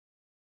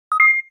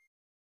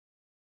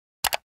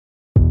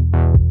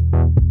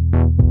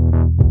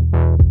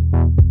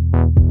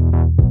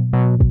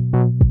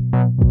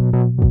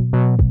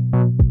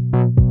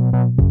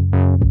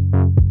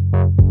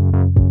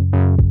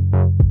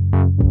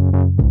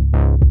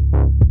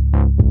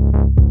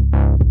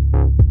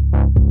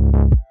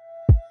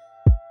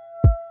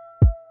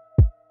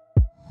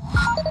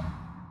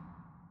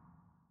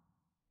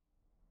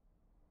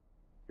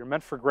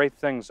meant for great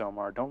things,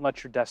 Omar. Don't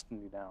let your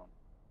destiny down.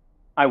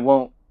 I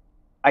won't.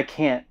 I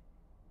can't.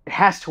 It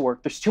has to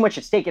work. There's too much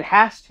at stake. It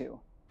has to.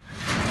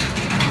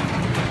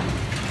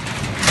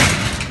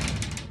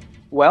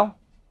 Well?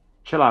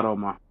 Chill out,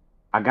 Omar.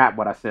 I got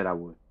what I said I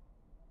would.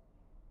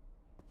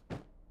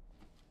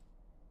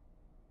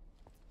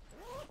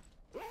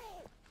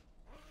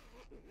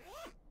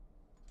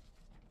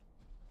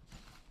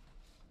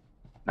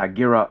 Now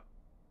gear up.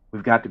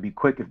 We've got to be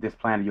quick if this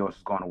plan of yours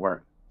is going to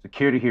work.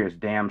 Security here is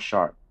damn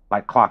sharp,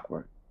 like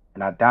clockwork,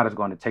 and I doubt it's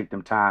going to take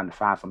them time to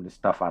find some of this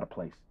stuff out of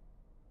place.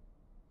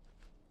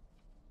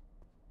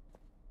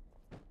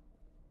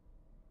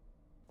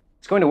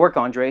 It's going to work,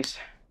 Andres.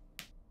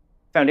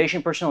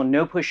 Foundation personnel,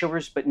 no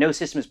pushovers, but no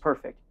system is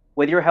perfect.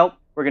 With your help,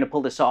 we're going to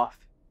pull this off.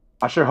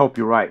 I sure hope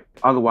you're right.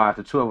 Otherwise,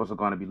 the two of us are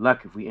going to be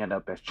lucky if we end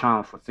up as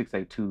chums for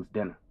 682's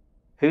dinner.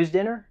 Whose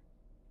dinner?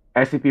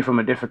 SCP from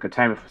a different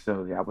containment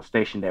facility I was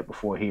stationed at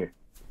before here.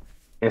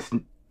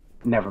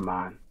 Never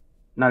mind.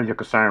 None of your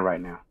concern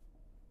right now.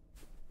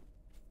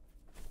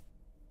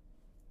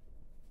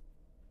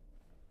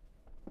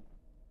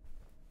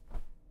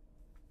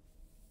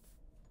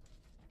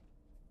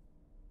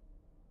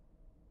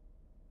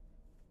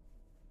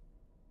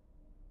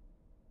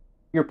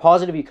 You're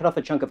positive you cut off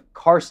a chunk of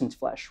Carson's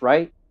flesh,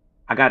 right?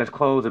 I got his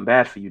clothes and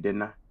badge for you,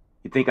 didn't I?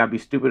 You think I'd be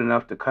stupid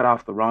enough to cut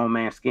off the wrong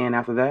man's skin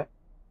after that?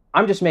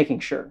 I'm just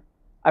making sure.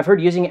 I've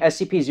heard using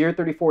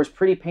SCP-034 is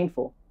pretty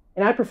painful,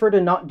 and I'd prefer to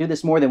not do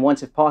this more than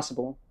once if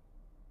possible.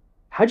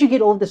 How'd you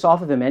get all of this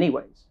off of him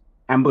anyways?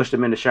 Ambushed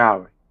him in the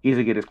shower. Easy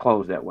to get his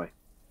clothes that way.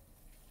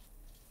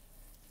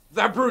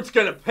 That brute's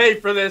gonna pay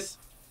for this!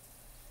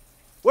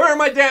 Where are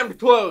my damned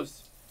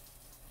clothes?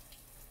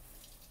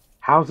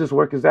 How's this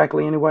work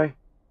exactly anyway?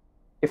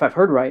 If I've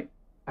heard right,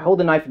 I hold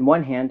the knife in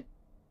one hand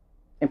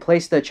and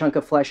place the chunk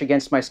of flesh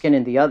against my skin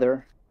in the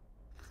other,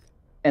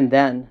 and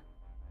then...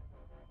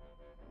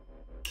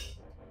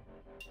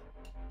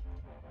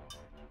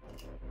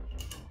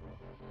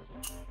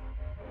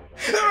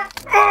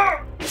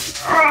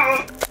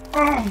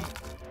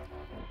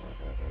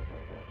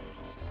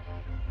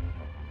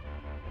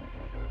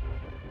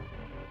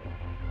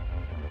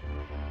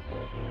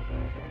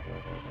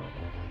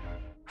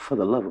 For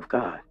the love of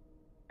God,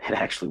 it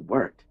actually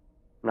worked.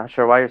 I'm not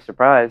sure why you're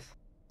surprised.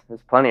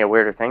 There's plenty of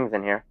weirder things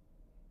in here.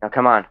 Now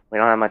come on, we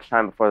don't have much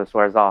time before this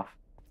wears off.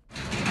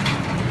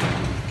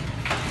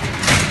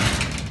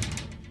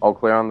 All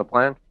clear on the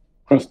plan?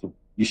 Crystal,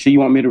 you sure you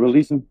want me to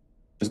release him?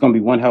 It's gonna be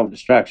one hell of a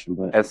distraction,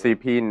 but...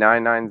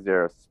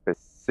 SCP-990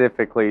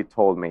 specifically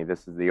told me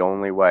this is the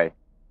only way.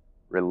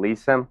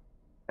 Release him,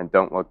 and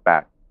don't look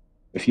back.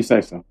 If you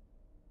say so.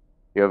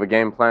 You have a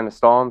game plan to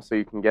stall him so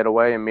you can get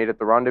away and meet at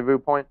the rendezvous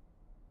point?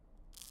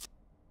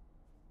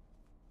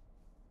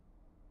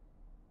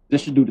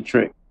 This should do the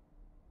trick.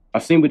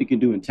 I've seen what he can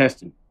do in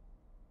testing.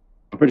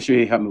 I'm pretty sure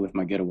he'll help me with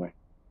my getaway.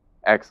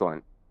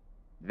 Excellent.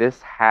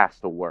 This has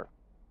to work.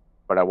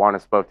 But I want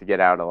us both to get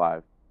out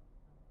alive.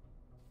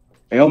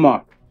 Hey,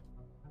 Omar.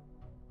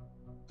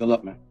 Good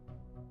luck, man.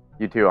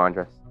 You too,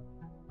 Andres.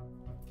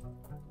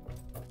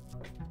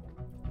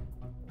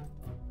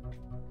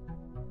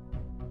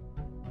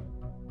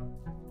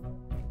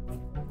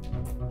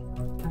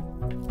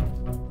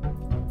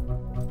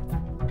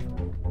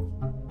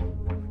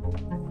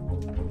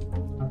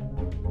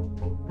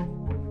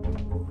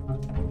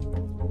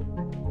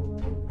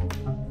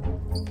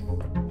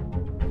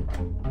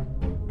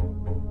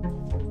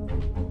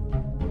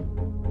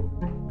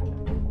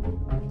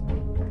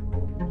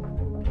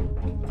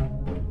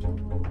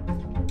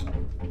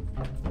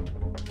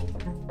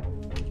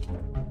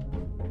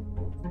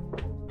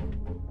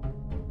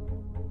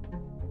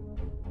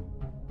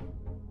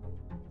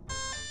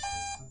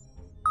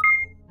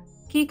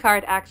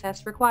 Keycard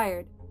access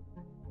required.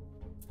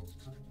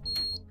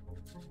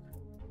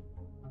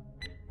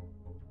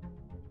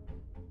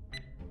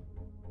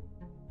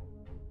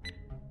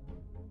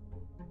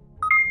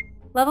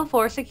 Level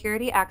 4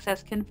 security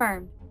access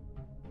confirmed.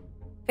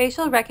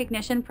 Facial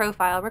recognition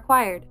profile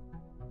required.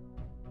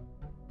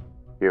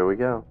 Here we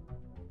go.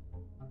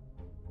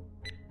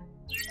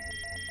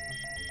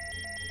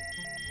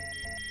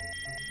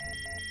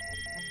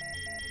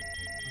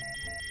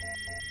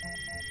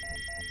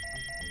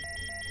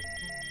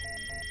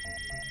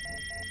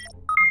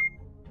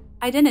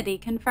 Identity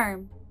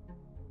confirmed.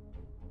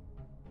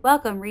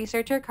 Welcome,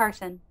 Researcher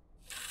Carson.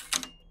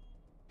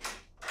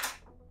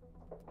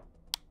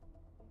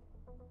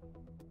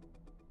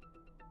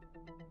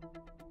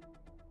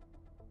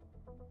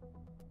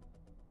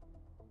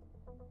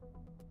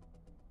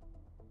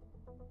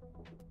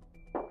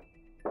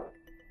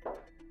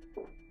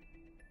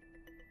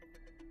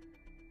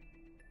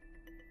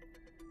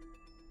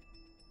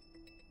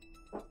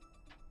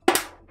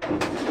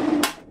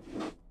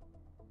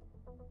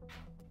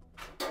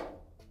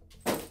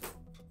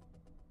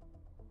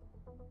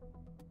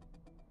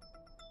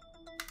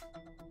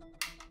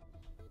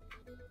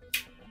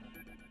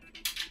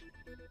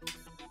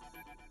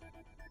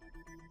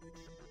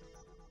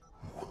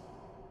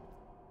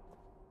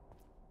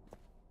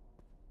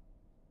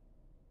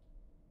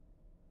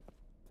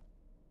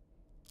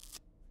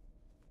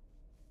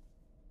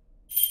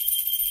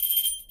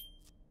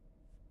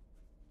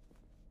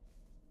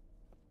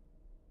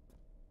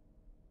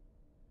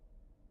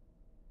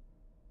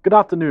 Good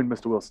afternoon,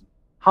 Mr. Wilson.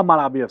 How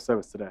might I be of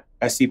service today?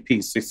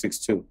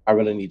 SCP-662. I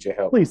really need your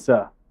help. Please,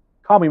 sir.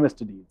 Call me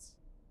Mr. Deeds.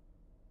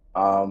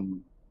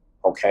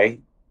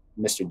 Okay,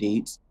 Mr.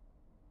 Deeds.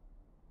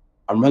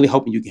 I'm really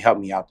hoping you can help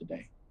me out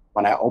today.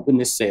 When I open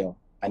this cell,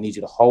 I need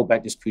you to hold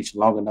back this creature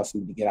long enough for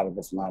me to get out of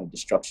its line of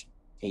destruction.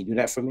 Can you do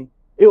that for me?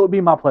 It would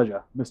be my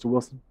pleasure, Mr.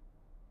 Wilson.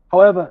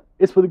 However,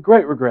 it's with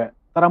great regret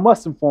that I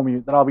must inform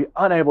you that I'll be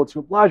unable to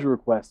oblige your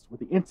request with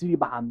the entity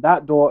behind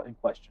that door in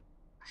question.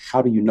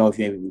 How do you know if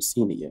you haven't even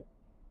seen it yet?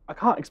 I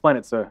can't explain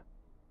it, sir.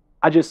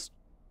 I just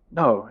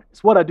know.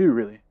 It's what I do,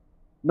 really.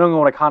 Knowing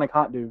what I can and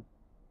can't do.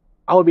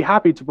 I would be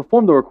happy to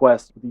perform the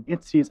request with the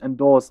entities and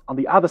doors on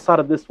the other side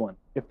of this one,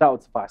 if that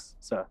would suffice,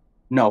 sir.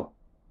 No.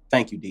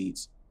 Thank you,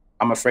 Deeds.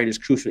 I'm afraid it's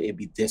crucial it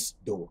be this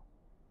door.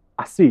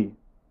 I see.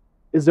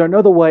 Is there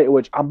another way in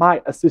which I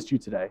might assist you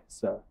today,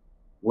 sir?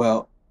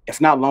 Well, if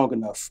not long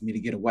enough for me to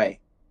get away,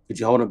 could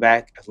you hold it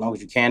back as long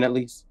as you can at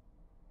least?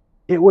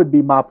 It would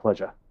be my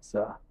pleasure,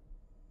 sir.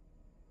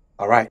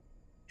 All right,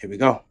 here we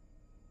go.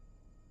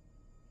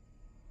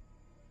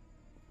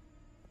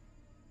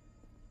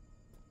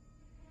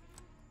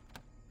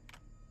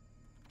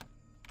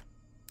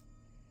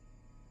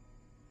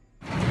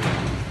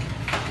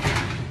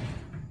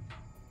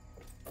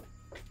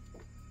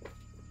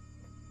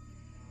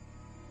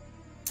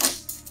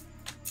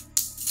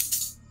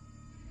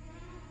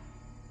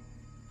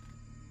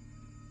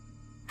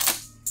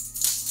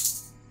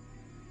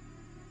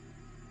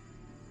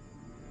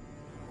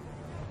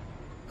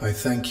 I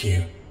thank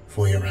you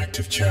for your act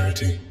of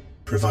charity,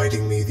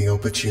 providing me the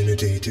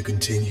opportunity to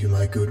continue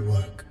my good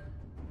work.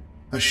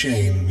 A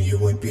shame you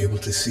won't be able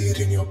to see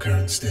it in your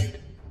current state.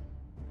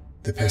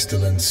 The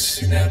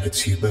pestilence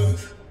inhabits you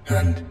both,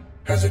 and,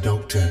 as a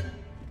doctor,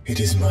 it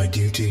is my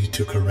duty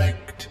to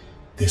correct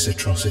this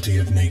atrocity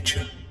of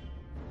nature.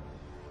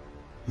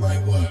 My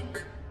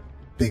work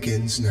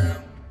begins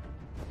now.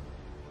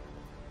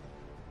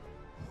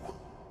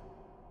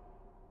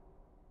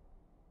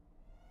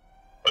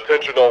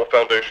 Attention all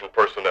Foundation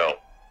personnel.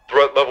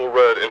 Threat level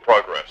red in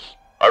progress.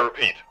 I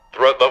repeat,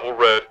 threat level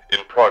red in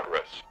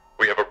progress.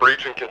 We have a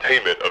breach and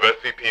containment of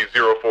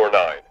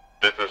SCP-049.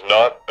 This is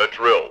not a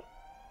drill.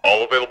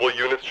 All available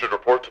units should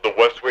report to the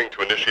West Wing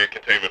to initiate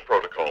containment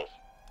protocols.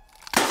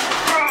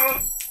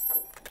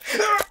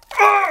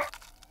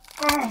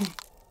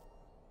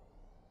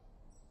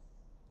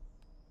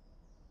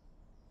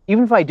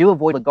 Even if I do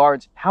avoid the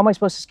guards, how am I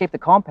supposed to escape the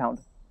compound?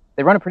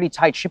 They run a pretty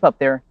tight ship up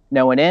there.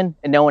 No one in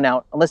and no one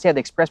out, unless they have the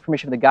express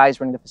permission of the guys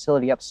running the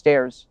facility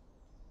upstairs.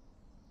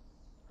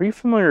 Are you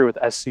familiar with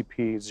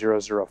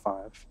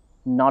SCP-005?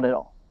 Not at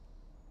all.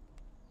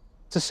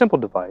 It's a simple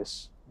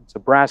device. It's a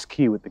brass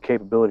key with the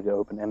capability to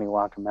open any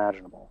lock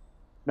imaginable,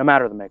 no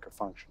matter the make or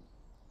function.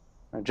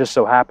 And it just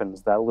so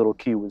happens that little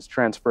key was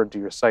transferred to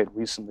your site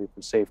recently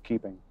for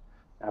safekeeping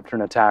after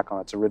an attack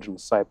on its original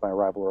site by a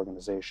rival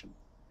organization.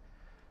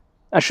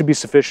 That should be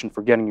sufficient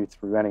for getting you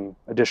through any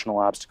additional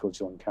obstacles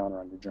you'll encounter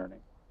on your journey.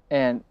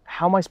 And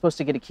how am I supposed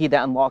to get a key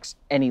that unlocks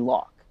any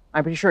lock?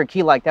 I'm pretty sure a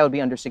key like that would be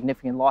under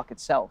significant lock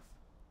itself.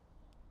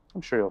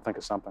 I'm sure you'll think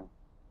of something.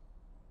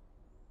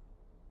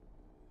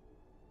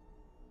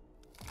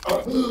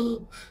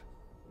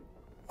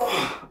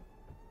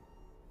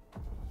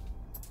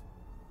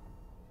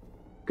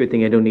 Good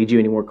thing I don't need you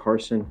anymore,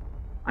 Carson.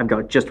 I've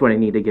got just what I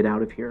need to get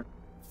out of here.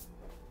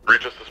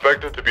 Breach is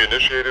suspected to be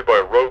initiated by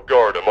a rogue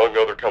guard among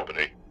other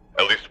company.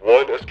 At least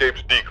one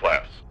escaped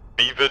D-Class.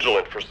 Be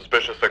vigilant for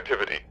suspicious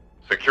activity.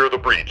 Secure the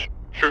breach.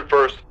 Shoot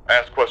first,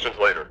 ask questions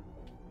later.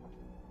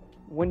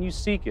 When you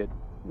seek it,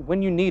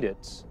 when you need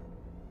it,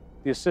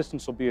 the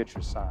assistance will be at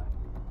your side.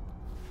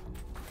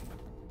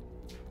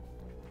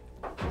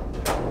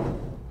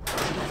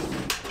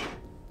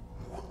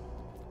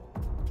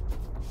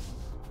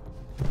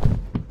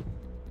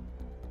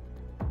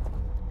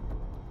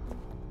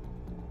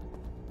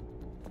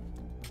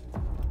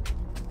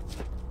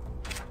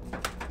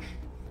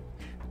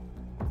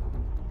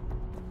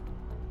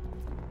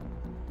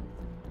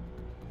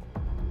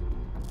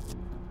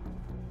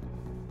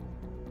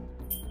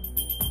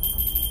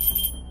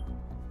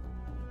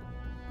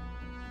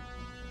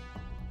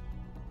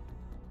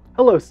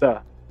 Hello,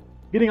 sir.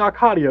 Getting our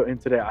cardio in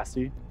today, I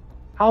see.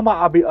 How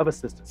might I be of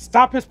assistance?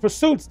 Stop his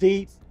pursuits,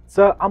 Deeds.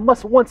 Sir, I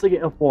must once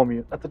again inform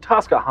you that the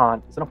task at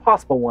hand is an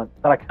impossible one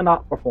that I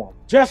cannot perform.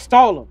 Just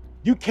stall him.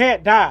 You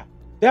can't die.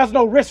 There's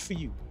no risk for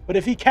you. But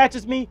if he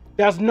catches me,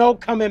 there's no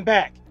coming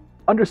back.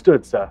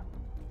 Understood, sir.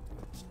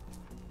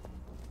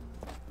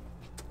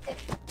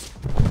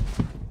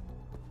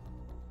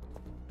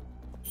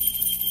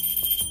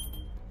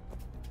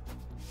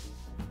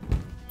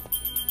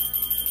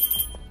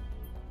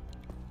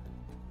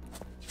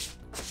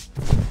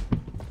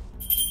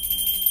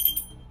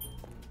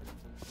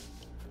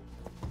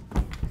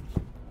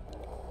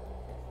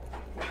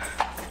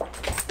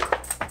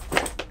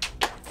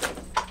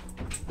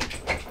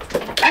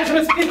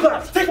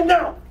 Take him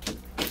down!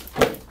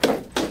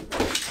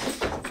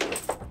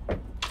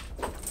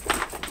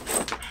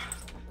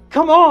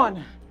 Come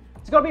on!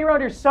 It's gotta be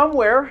around here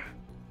somewhere.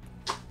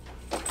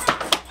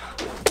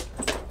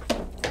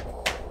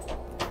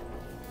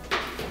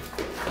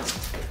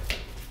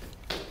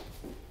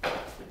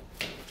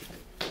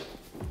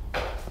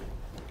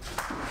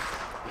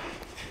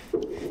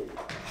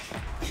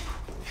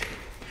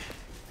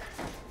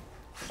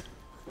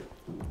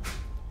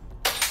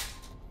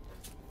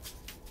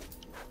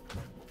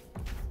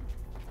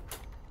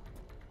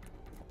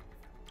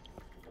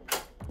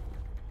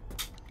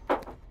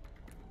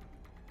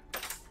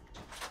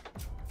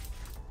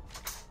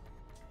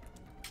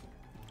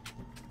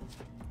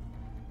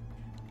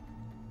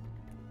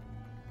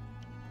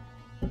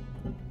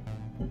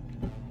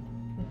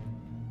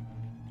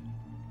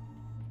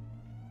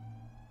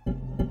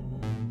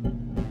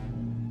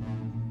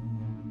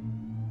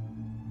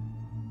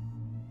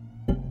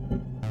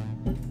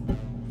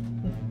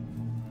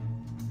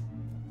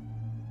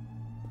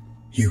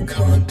 You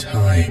can't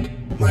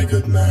hide, my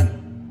good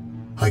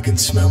man. I can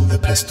smell the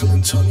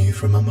pestilence on you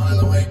from a mile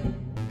away,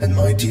 and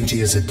my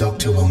duty as a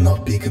doctor will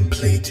not be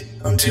complete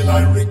until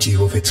I rid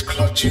you of its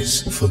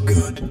clutches for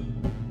good.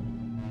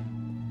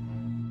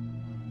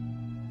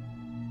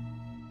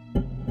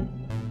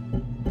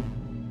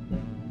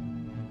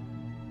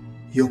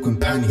 Your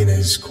companion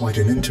is quite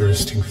an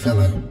interesting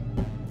fellow.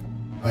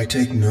 I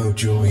take no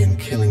joy in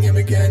killing him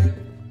again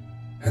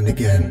and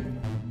again.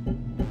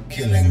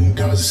 Killing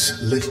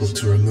does little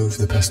to remove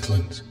the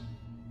pestilence.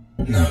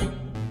 No.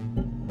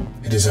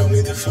 It is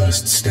only the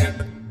first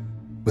step.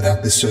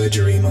 Without the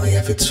surgery, my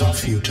efforts are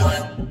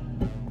futile.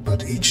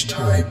 But each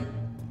time,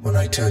 when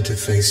I turn to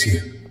face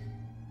you,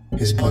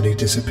 his body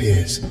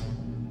disappears,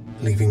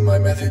 leaving my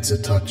methods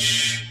a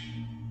touch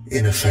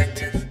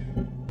ineffective.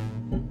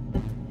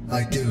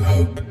 I do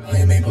hope I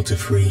am able to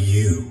free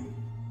you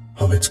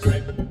of its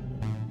grip.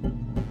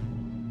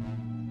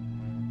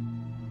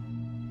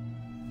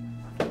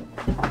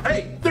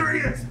 Hey, there he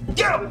is!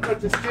 Get him!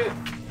 Cut this kid.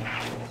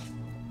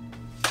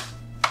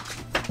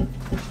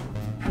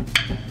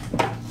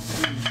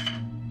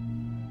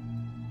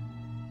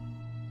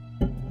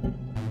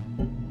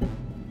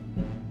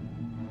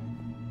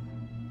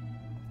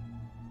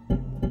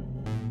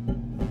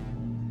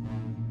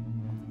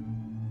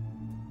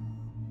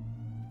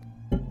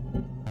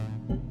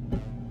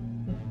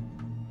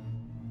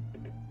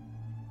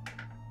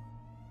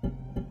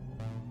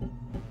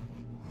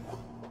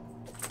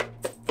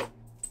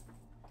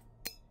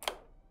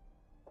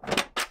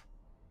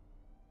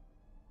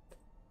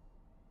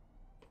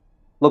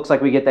 Looks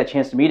like we get that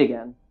chance to meet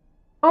again.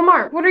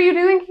 Omar, what are you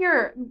doing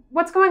here?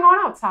 What's going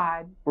on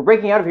outside? We're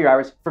breaking out of here,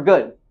 Iris, for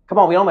good. Come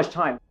on, we don't have much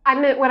time. I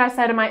meant what I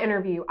said in my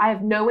interview. I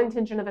have no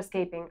intention of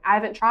escaping. I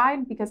haven't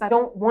tried because I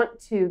don't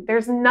want to.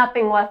 There's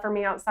nothing left for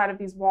me outside of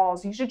these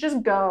walls. You should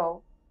just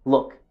go.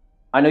 Look,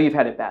 I know you've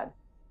had it bad.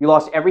 You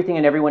lost everything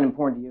and everyone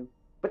important to you.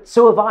 But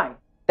so have I.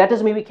 That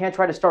doesn't mean we can't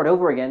try to start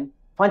over again.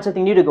 Find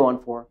something new to go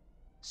on for.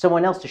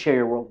 Someone else to share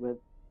your world with.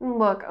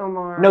 Look,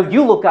 Omar. No,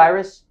 you look,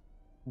 Iris.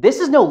 This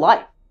is no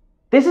life.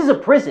 This is a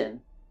prison.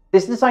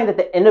 This is a sign that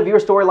the end of your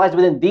story lies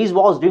within these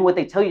walls doing what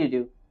they tell you to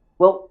do.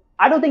 Well,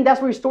 I don't think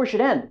that's where your story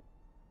should end.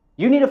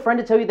 You need a friend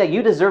to tell you that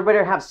you deserve better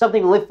and have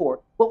something to live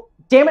for. Well,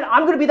 damn it,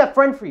 I'm going to be that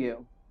friend for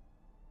you.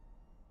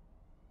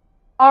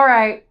 All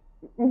right,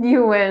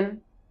 you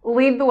win.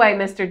 Lead the way,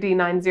 Mr.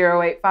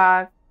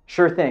 D9085.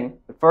 Sure thing.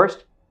 But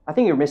first, I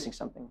think you're missing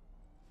something.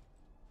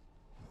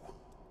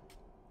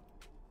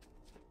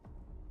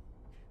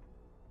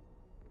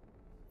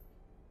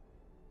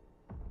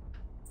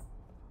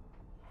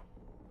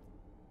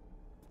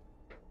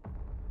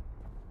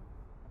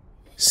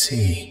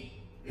 See,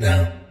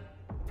 now,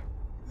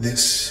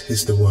 this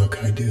is the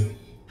work I do.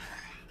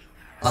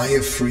 I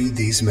have freed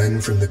these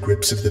men from the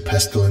grips of the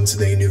pestilence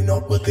they knew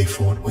not what they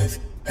fought with,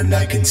 and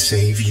I can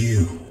save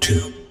you,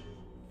 too.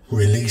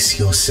 Release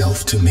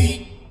yourself to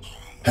me,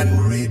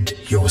 and rid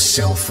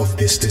yourself of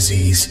this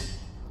disease.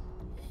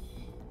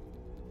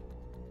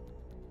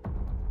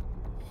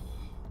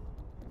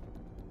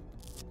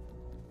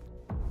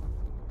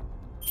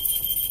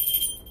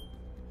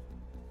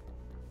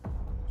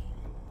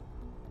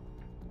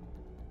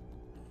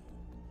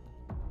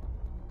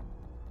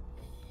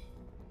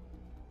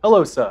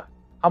 Hello, sir.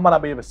 How might I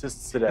be of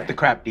assistance today? The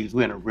crap, Deeds.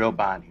 We're in a real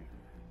bind here.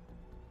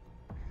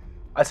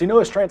 I see no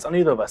restraints on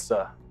either of us,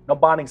 sir. No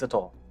bindings at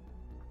all.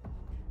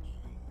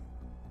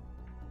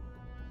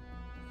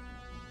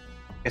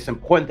 It's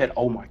important that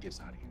Omar gets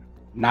out of here,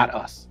 not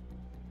us.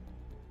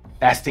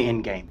 That's the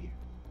end game here.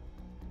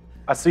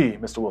 I see,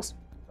 Mr. Wilson.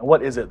 And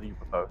what is it that you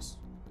propose?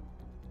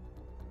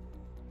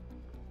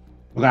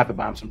 We're gonna have to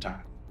buy him some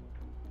time.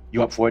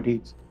 You up for it,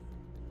 Deeds?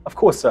 Of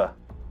course, sir.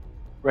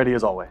 Ready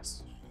as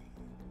always.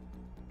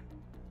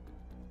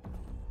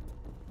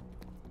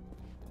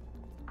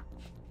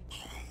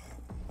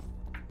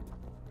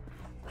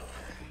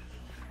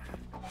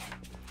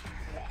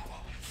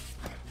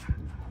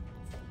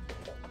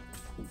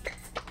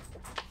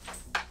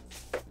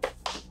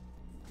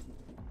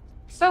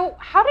 So,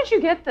 how did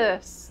you get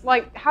this?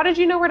 Like, how did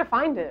you know where to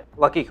find it?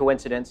 Lucky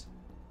coincidence.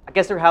 I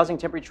guess they're housing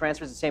temporary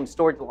transfers in the same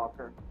storage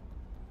locker.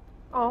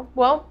 Oh,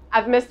 well,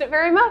 I've missed it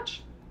very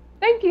much.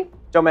 Thank you.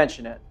 Don't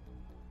mention it.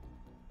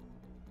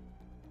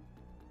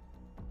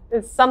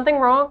 Is something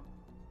wrong?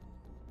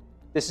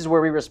 This is where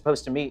we were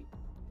supposed to meet.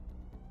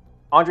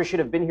 Andre should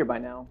have been here by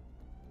now.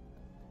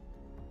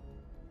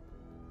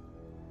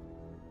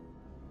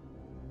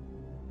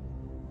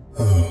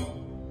 Oh,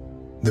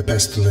 the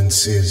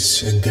pestilence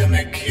is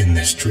endemic in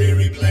this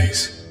dreary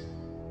place.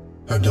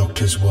 A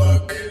doctor's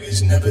work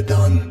is never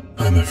done,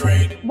 I'm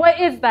afraid. What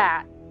is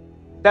that?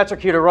 That's our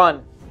cue to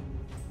run.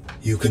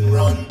 You can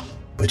run,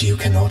 but you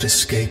cannot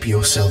escape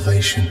your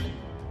salvation.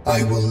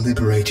 I will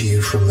liberate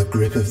you from the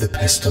grip of the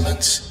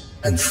pestilence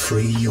and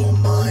free your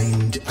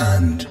mind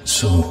and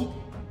soul.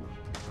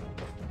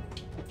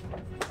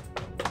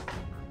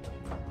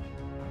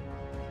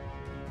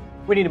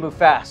 We need to move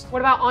fast. What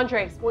about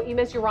Andres? Won't you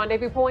miss your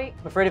rendezvous point?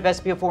 I'm afraid if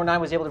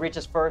SCP-049 was able to reach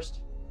us first,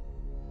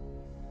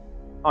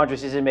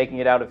 Andres isn't making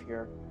it out of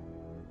here.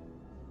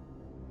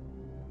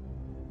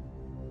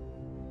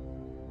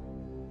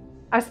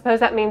 I suppose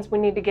that means we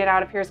need to get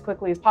out of here as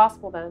quickly as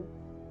possible then.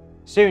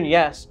 Soon,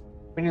 yes.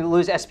 We need to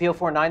lose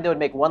SCP-049 though and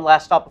make one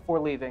last stop before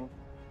leaving.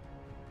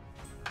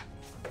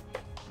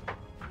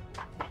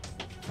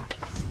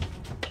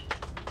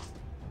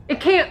 It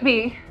can't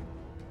be.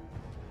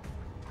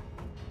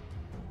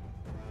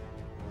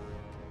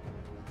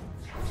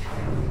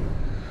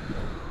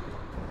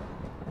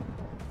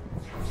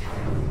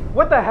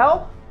 What the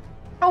hell?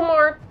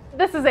 Omar,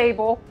 this is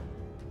Abel.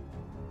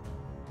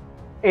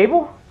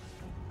 Abel?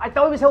 I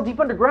thought he was held deep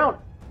underground.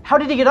 How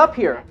did he get up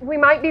here? We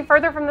might be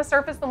further from the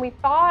surface than we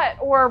thought,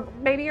 or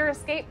maybe your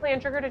escape plan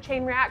triggered a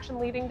chain reaction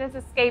leading to his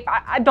escape.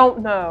 I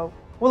don't know.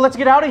 Well, let's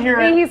get out of here.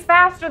 I mean, he's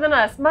faster than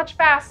us, much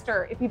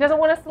faster. If he doesn't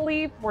want us to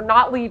leave, we're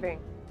not leaving.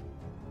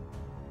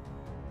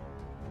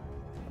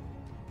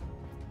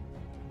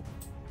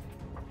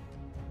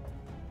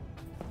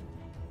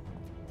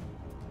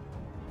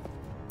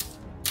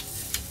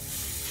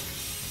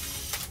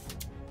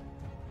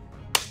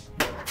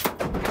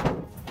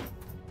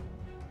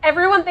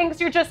 Everyone thinks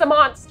you're just a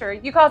monster.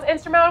 You cause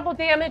insurmountable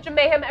damage and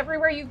mayhem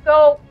everywhere you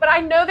go, but I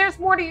know there's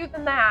more to you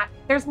than that.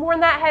 There's more in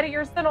that head of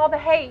yours than all the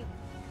hate.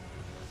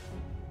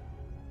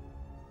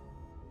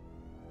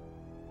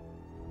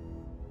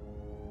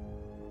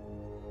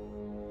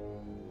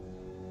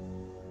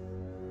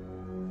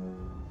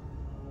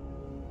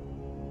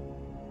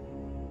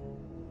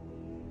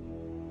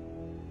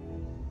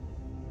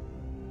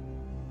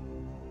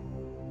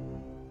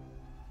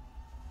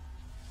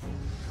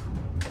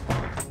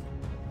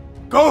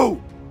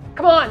 Go!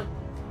 Come on.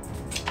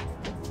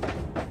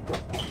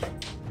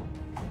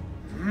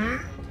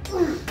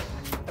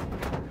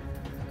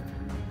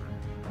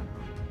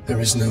 There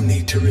is no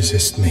need to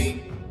resist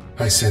me.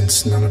 I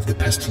sense none of the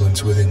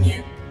pestilence within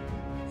you.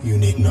 You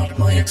need not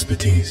my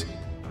expertise.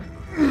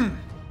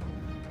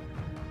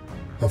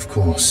 Of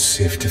course,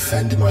 if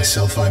defend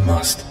myself I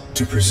must,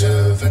 to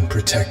preserve and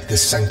protect the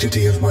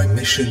sanctity of my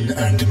mission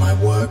and my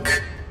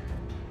work,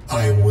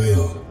 I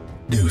will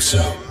do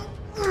so.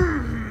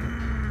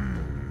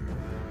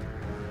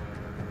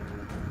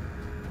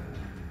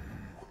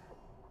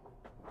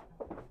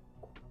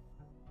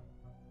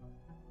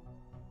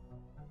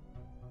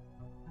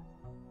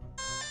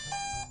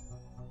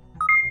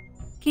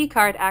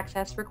 Keycard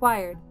access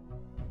required.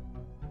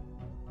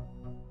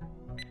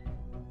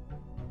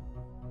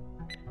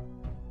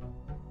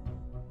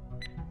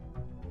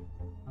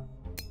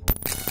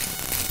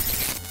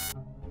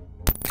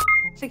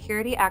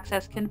 Security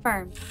access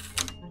confirmed.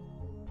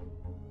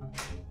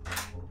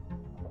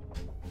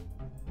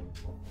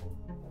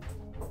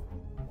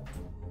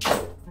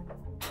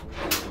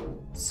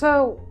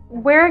 So,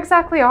 where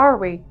exactly are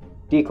we?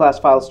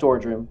 D-Classified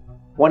storage room.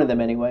 One of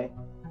them, anyway.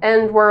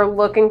 And we're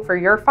looking for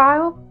your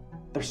file?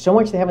 There's so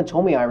much they haven't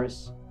told me,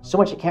 Iris. So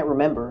much I can't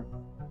remember.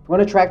 If I'm going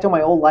to track down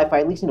my old life, I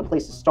at least need a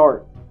place to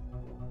start.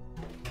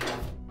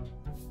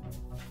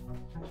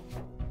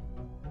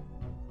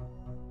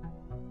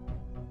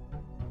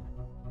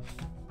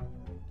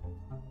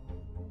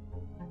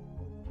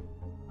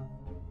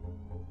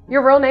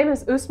 Your real name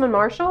is Usman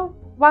Marshall?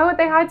 Why would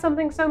they hide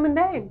something so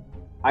mundane?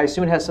 I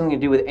assume it has something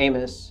to do with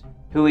Amos,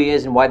 who he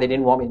is and why they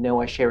didn't want me to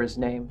know I share his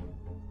name.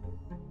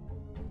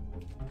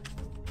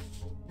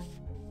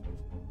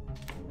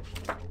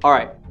 All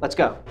right, let's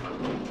go.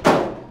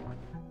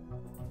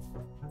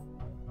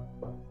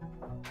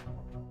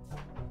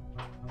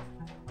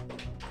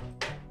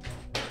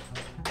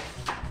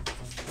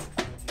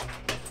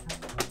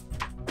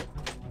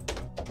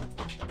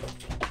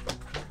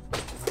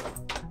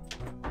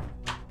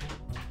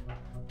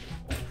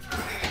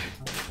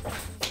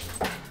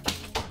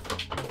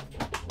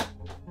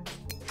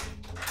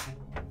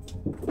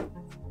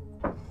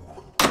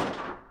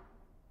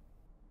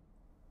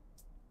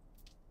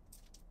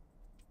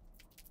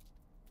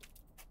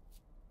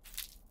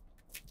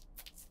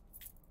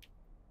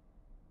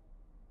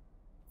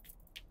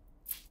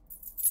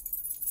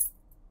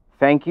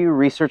 Thank you,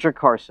 Researcher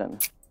Carson.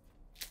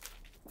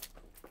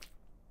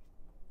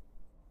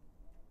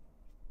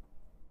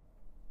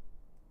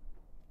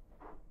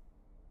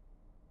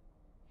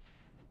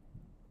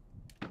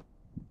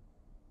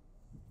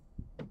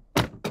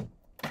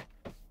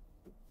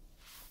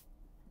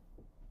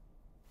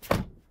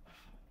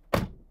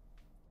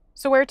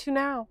 So where to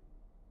now?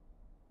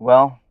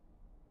 Well,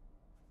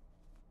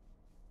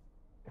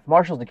 if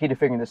Marshall's the key to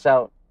figuring this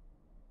out,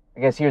 I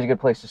guess here's a good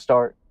place to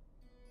start.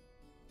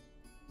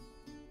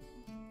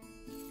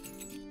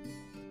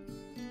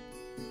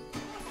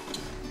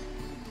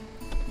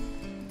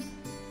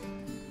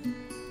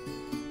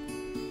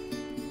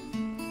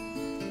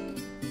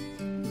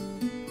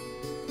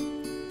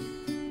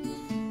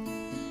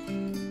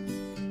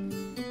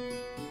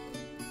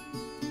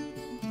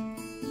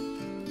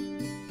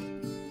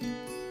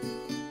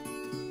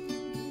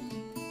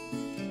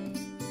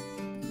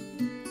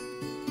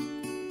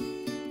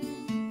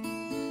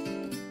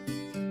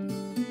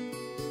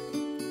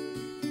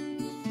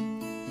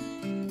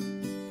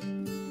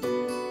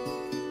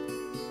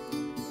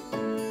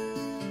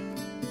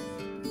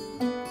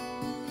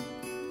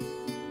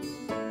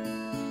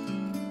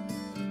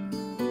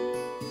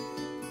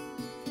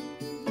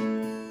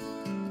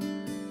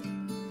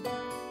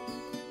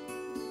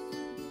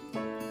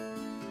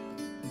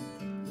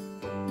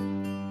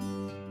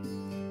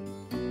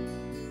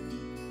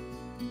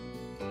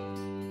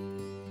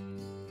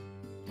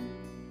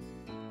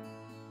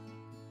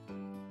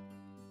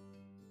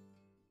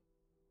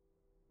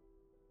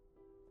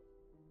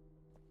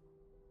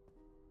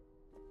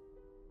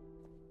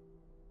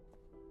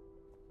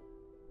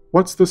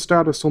 What's the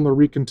status on the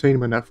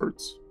recontainment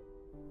efforts?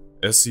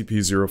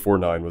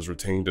 SCP-049 was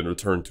retained and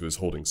returned to his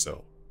holding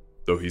cell.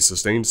 Though he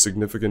sustained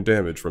significant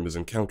damage from his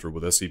encounter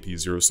with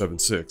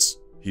SCP-076,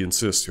 he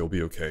insists he'll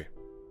be okay.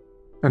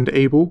 And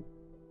Abel?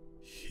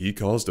 He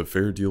caused a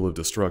fair deal of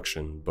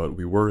destruction, but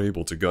we were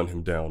able to gun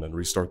him down and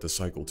restart the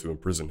cycle to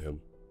imprison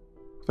him.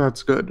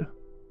 That's good.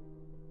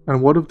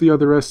 And what of the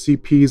other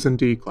SCPs in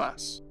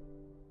D-Class?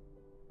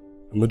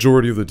 A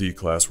majority of the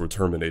D-Class were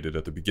terminated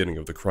at the beginning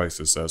of the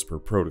crisis as per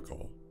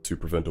protocol, to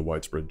prevent a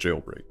widespread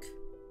jailbreak.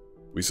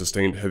 We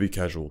sustained heavy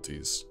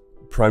casualties,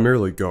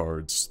 primarily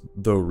guards,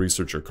 though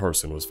researcher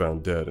Carson was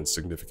found dead and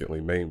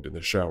significantly maimed in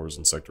the showers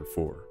in Sector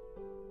 4.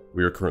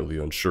 We are currently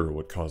unsure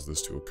what caused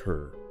this to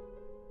occur.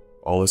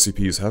 All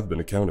SCPs have been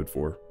accounted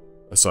for,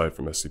 aside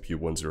from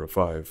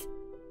SCP-105.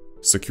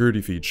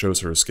 Security feed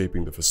shows her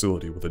escaping the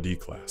facility with a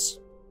D-Class.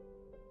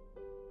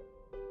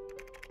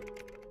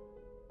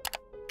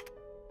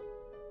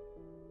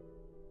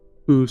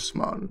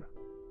 Usman.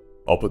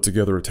 I'll put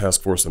together a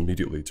task force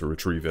immediately to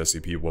retrieve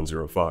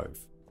SCP-105.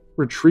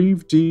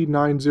 Retrieve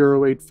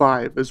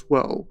D-9085 as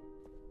well.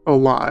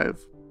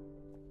 Alive.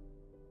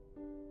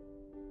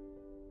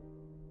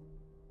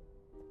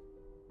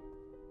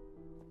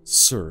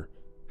 Sir,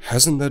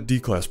 hasn't that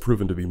D-Class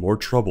proven to be more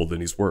trouble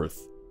than he's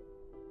worth?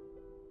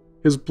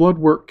 His blood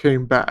work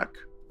came back.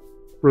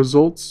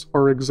 Results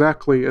are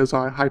exactly as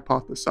I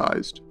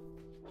hypothesized.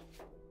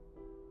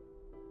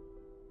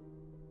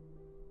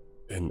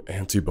 An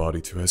antibody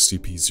to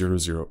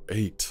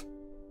SCP-008.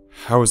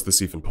 How is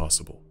this even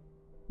possible?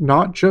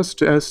 Not just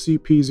to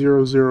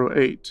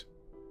SCP-008.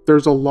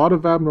 There's a lot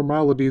of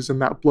abnormalities in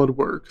that blood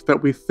work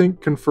that we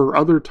think confer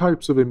other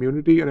types of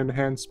immunity and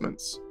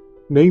enhancements,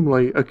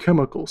 namely a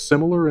chemical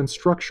similar in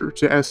structure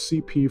to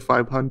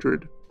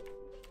SCP-500.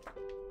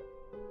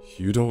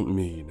 You don't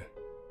mean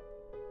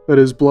that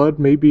his blood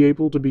may be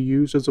able to be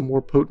used as a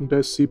more potent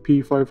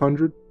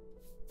SCP-500?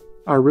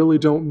 I really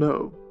don't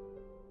know.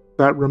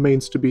 That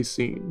remains to be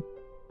seen.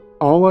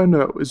 All I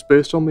know is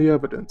based on the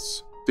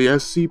evidence, the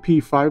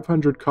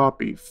SCP-500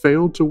 copy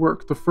failed to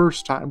work the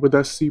first time with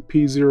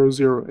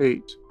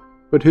SCP-008,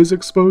 but his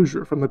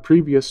exposure from the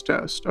previous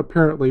test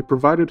apparently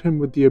provided him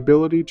with the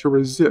ability to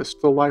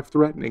resist the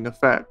life-threatening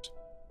effect,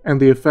 and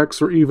the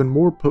effects are even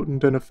more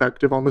potent and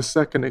effective on the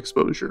second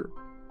exposure.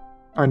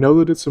 I know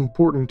that it's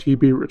important he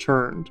be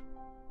returned.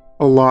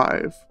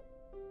 Alive.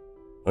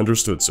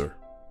 Understood, sir.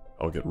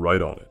 I'll get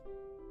right on it.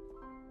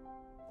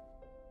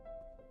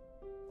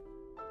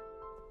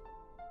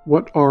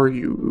 What are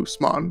you,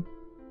 Usman?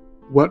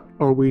 What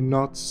are we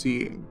not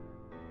seeing?